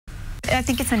I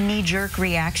think it's a knee-jerk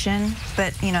reaction,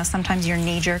 but, you know, sometimes your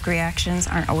knee-jerk reactions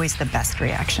aren't always the best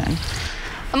reaction.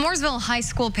 A Mooresville High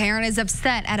School parent is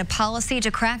upset at a policy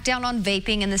to crack down on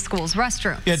vaping in the school's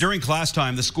restrooms. Yeah, during class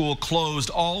time, the school closed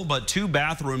all but 2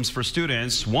 bathrooms for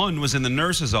students. One was in the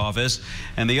nurse's office,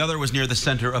 and the other was near the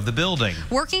center of the building.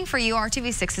 Working for you,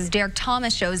 RTV6's Derek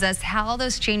Thomas shows us how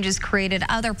those changes created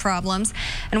other problems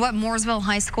and what Mooresville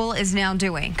High School is now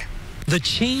doing. The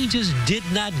changes did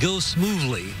not go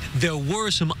smoothly. There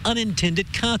were some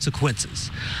unintended consequences.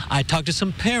 I talked to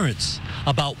some parents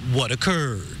about what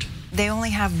occurred. They only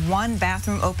have 1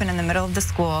 bathroom open in the middle of the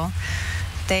school.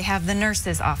 They have the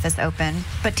nurse's office open,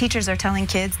 but teachers are telling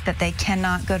kids that they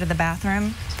cannot go to the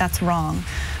bathroom. That's wrong.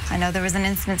 I know there was an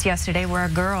instance yesterday where a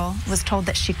girl was told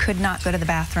that she could not go to the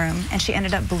bathroom, and she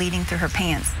ended up bleeding through her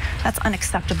pants. That's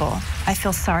unacceptable. I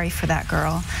feel sorry for that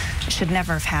girl. It should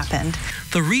never have happened.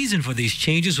 The reason for these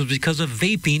changes was because of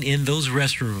vaping in those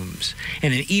restrooms.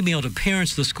 In an email to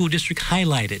parents, the school district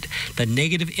highlighted the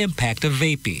negative impact of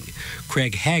vaping.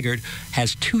 Craig Haggard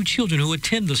has 2 children who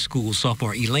attend the school,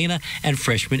 sophomore Elena and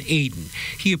freshman Aiden.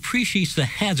 He appreciates the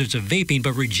hazards of vaping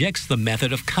but rejects the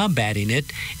method of combating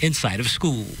it inside of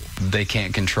school. They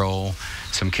can't control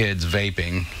some kids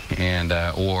vaping and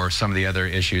or some of the other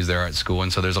issues there at school,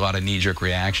 and so there's a lot of knee-jerk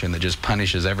reaction that just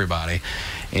punishes everybody.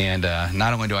 And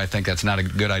not only do I think that's not a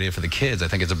good idea for the kids, I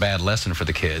think it's a bad lesson for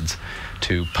the kids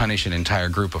to punish an entire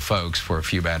group of folks for a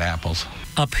few bad apples.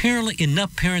 Apparently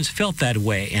enough parents felt that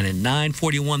way, and at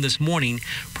 9:41 this morning,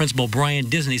 Principal Brian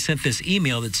Disney sent this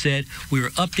email that said we were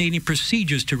updating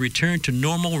procedures to return to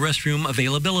normal restroom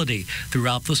availability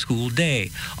throughout the school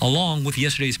day, along with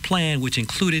yesterday's plan, which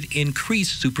included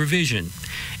increased supervision.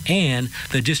 And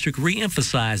the district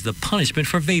re-emphasized the punishment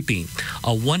for vaping,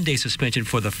 a 1-day suspension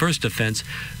for the first offense,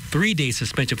 3-day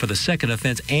suspension for the second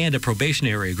offense, and a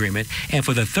probationary agreement. And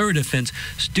for the third offense,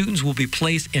 students will be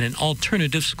placed in an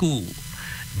alternative school.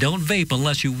 Don't vape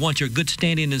unless you want your good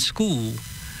standing in school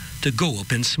to go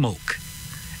up in smoke.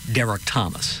 Derek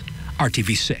Thomas,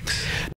 RTV6.